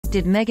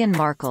Did Meghan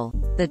Markle,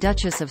 the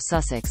Duchess of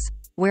Sussex,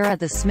 wear a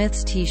The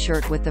Smiths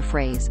t-shirt with the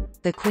phrase,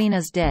 "The Queen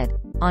is dead,"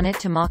 on it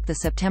to mock the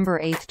September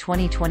 8,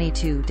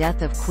 2022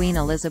 death of Queen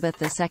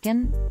Elizabeth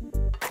II?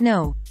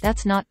 No,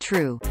 that's not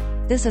true.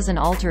 This is an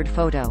altered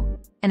photo.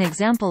 An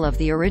example of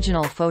the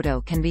original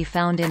photo can be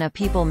found in a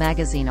People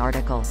magazine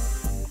article.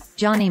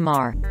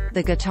 Marr,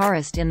 the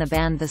guitarist in the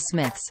band The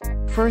Smiths,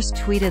 first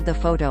tweeted the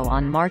photo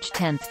on March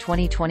 10,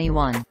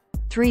 2021,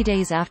 3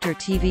 days after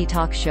TV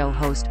talk show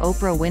host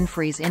Oprah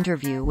Winfrey's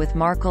interview with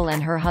Markle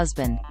and her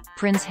husband,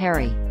 Prince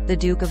Harry, the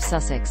Duke of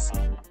Sussex.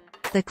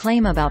 The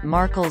claim about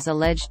Markle's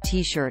alleged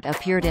t-shirt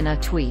appeared in a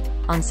tweet,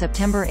 on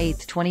September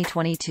 8,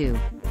 2022.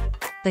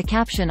 The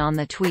caption on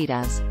the tweet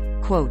is,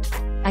 quote,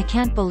 "I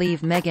can't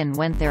believe Meghan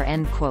went there,"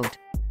 end quote.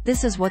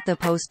 This is what the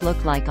post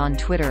looked like on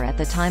Twitter at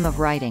the time of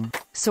writing.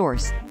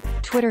 Source: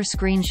 Twitter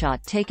screenshot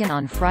taken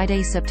on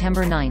Friday,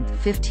 September 9,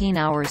 15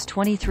 hours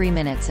 23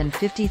 minutes and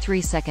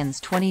 53 seconds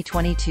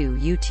 2022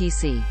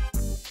 UTC.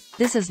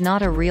 This is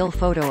not a real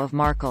photo of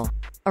Markle.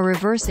 A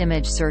reverse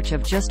image search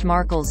of just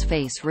Markle's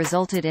face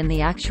resulted in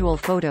the actual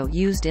photo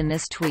used in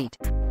this tweet.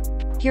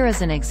 Here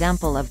is an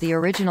example of the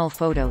original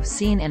photo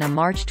seen in a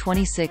March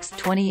 26,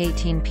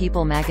 2018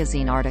 People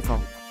magazine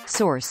article.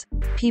 Source: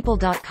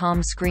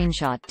 People.com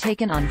screenshot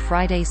taken on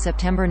Friday,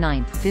 September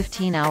 9,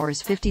 15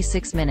 hours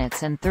 56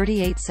 minutes and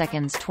 38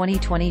 seconds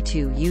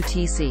 2022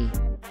 UTC.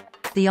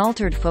 The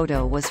altered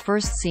photo was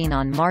first seen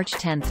on March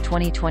 10,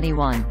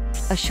 2021,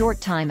 a short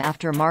time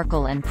after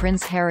Markle and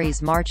Prince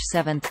Harry's March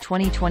 7,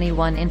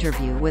 2021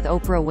 interview with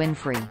Oprah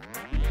Winfrey.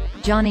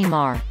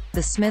 Marr,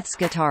 the Smiths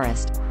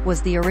guitarist,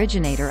 was the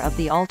originator of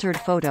the altered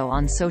photo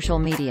on social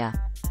media.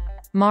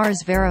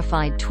 Marr's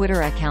verified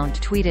Twitter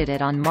account tweeted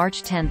it on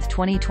March 10,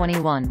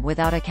 2021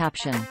 without a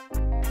caption.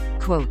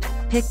 Quote,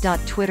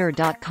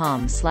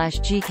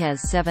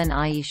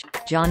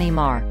 pic.twitter.com/gkes7aish,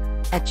 Marr,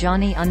 at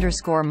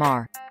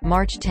Johnny_Marr,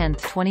 March 10,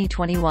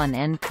 2021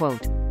 end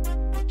quote.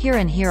 Here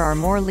are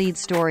more lead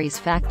stories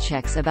fact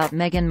checks about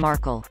Meghan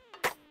Markle.